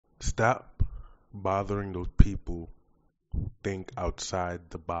Stop bothering those people who think outside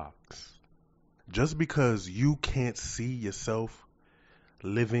the box. Just because you can't see yourself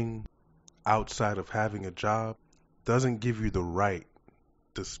living outside of having a job doesn't give you the right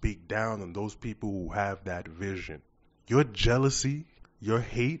to speak down on those people who have that vision. Your jealousy, your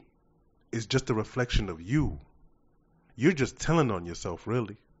hate is just a reflection of you. You're just telling on yourself,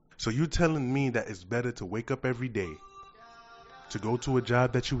 really. So you're telling me that it's better to wake up every day, to go to a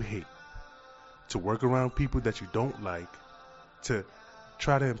job that you hate, to work around people that you don't like, to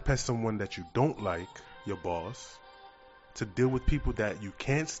try to impress someone that you don't like, your boss, to deal with people that you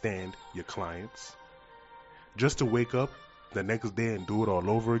can't stand, your clients, just to wake up the next day and do it all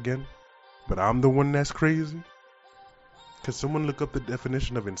over again? But I'm the one that's crazy? Can someone look up the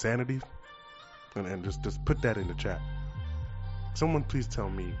definition of insanity? And just put that in the chat. Someone please tell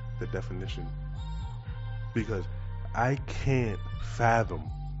me the definition. Because I can't fathom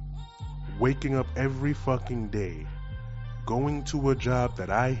waking up every fucking day, going to a job that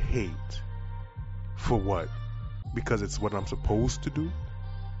I hate. For what? Because it's what I'm supposed to do?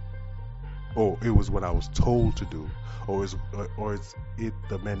 Or it was what I was told to do? Or is it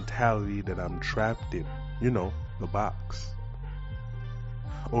the mentality that I'm trapped in? You know, the box.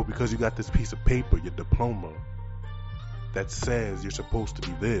 Or because you got this piece of paper, your diploma, that says you're supposed to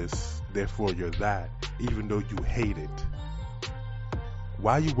be this, therefore you're that, even though you hate it.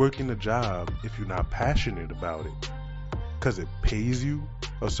 Why are you working a job if you're not passionate about it? Because it pays you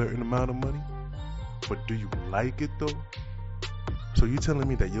a certain amount of money? But do you like it though? So you're telling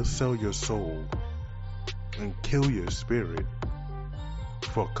me that you'll sell your soul and kill your spirit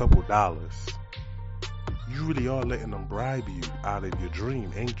for a couple dollars? You really are letting them bribe you out of your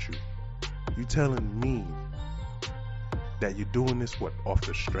dream, ain't you? You telling me that you're doing this, what, off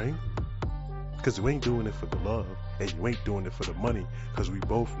the strength? Because you ain't doing it for the love, and you ain't doing it for the money, because we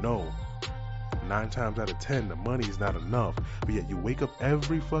both know 9 times out of 10 the money is not enough, but yet you wake up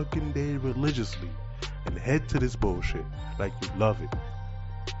every fucking day religiously and head to this bullshit like you love it.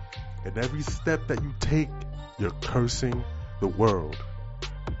 And every step that you take, you're cursing the world.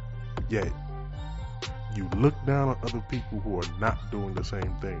 Yet you look down on other people who are not doing the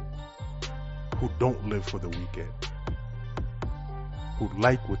same thing, who don't live for the weekend, who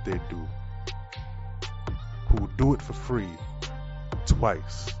like what they do, who do it for free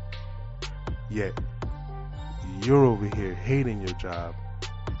twice. Yet you're over here hating your job,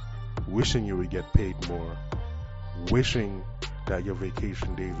 wishing you would get paid more, wishing that your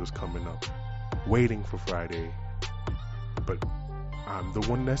vacation days was coming up, waiting for Friday. But I'm the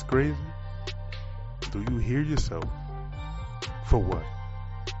one that's crazy? Do you hear yourself? For what?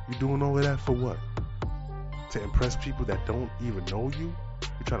 You doing all of that for what? To impress people that don't even know you?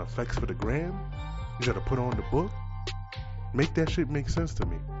 You trying to flex for the gram? You trying to put on the book? Make that shit make sense to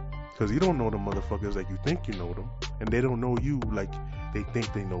me. Because you don't know the motherfuckers like you think you know them. And they don't know you like they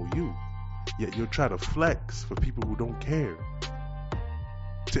think they know you. Yet you're trying to flex for people who don't care.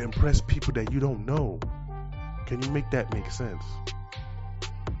 To impress people that you don't know. Can you make that make sense?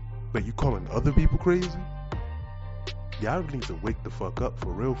 But you calling other people crazy? Y'all need to wake the fuck up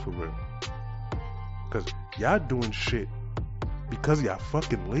for real. Cause y'all doing shit because y'all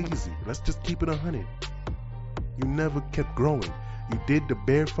fucking lazy. Let's just keep it 100. You never kept growing. You did the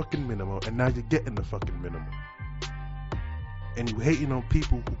bare fucking minimum, and now you're getting the fucking minimum. And you hating on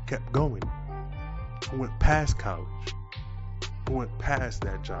people who kept going, who went past college, who went past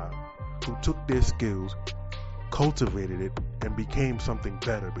that job, who took their skills, cultivated it, and became something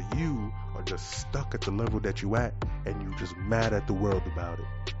better. But you are just stuck at the level that you at, and you just mad at the world about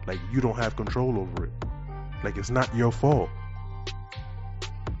it. Like you don't have control over it. Like it's not your fault.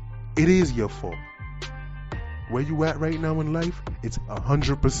 It is your fault. Where you at right now in life, it's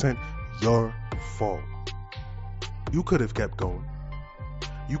 100% your fault. You could have kept going.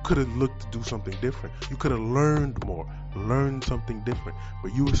 You could have looked to do something different. You could have learned more, learned something different.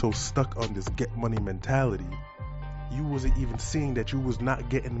 But you were so stuck on this get money mentality, you wasn't even seeing that you was not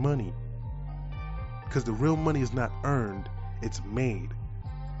getting money. Because the real money is not earned, it's made.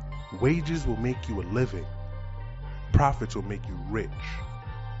 Wages will make you a living. Profits will make you rich.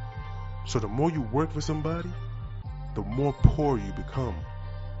 So the more you work for somebody, the more poor you become.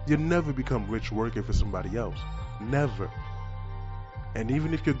 You'll never become rich working for somebody else. Never. And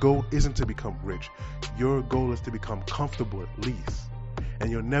even if your goal isn't to become rich, your goal is to become comfortable at least. And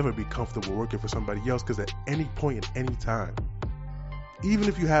you'll never be comfortable working for somebody else, because at any point in any time, even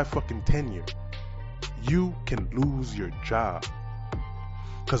if you have fucking tenure, you can lose your job.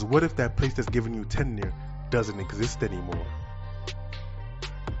 Because what if that place that's giving you tenure doesn't exist anymore?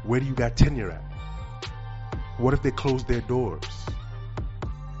 Where do you got tenure at? What if they close their doors?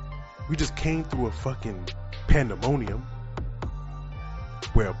 We just came through a fucking pandemonium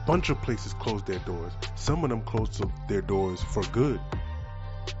where a bunch of places closed their doors. Some of them closed their doors for good.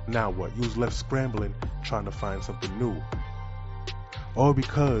 Now what? You was left scrambling trying to find something new. All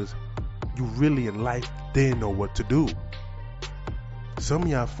because you really in life didn't know what to do. Some of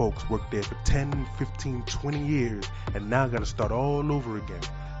y'all folks worked there for 10, 15, 20 years and now gotta start all over again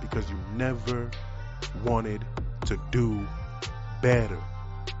because you never wanted to do better.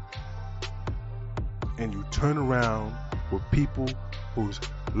 And you turn around with people who's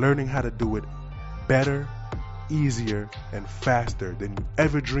learning how to do it better, easier, and faster than you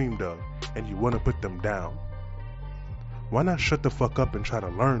ever dreamed of, and you want to put them down. Why not shut the fuck up and try to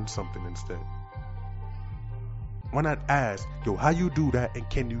learn something instead? Why not ask, yo, how you do that and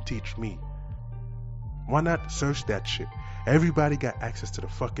can you teach me? Why not search that shit? Everybody got access to the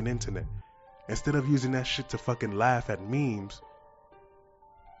fucking internet. Instead of using that shit to fucking laugh at memes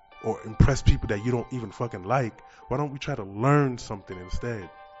or impress people that you don't even fucking like, why don't we try to learn something instead?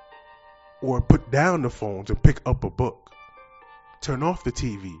 Or put down the phones and pick up a book. Turn off the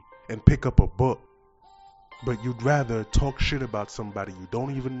TV and pick up a book. But you'd rather talk shit about somebody you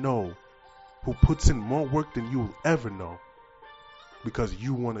don't even know who puts in more work than you'll ever know because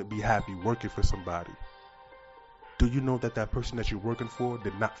you want to be happy working for somebody. Do you know that that person that you're working for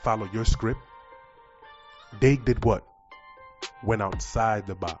did not follow your script? They did what? Went outside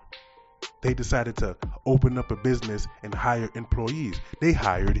the box. They decided to open up a business and hire employees. They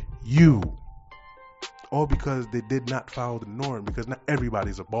hired you. All because they did not follow the norm, because not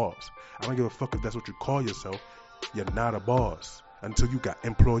everybody's a boss. I don't give a fuck if that's what you call yourself. You're not a boss until you got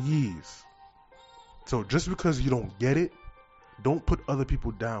employees. So just because you don't get it, don't put other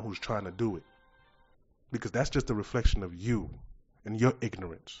people down who's trying to do it. Because that's just a reflection of you and your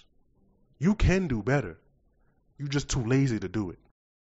ignorance. You can do better. You're just too lazy to do it.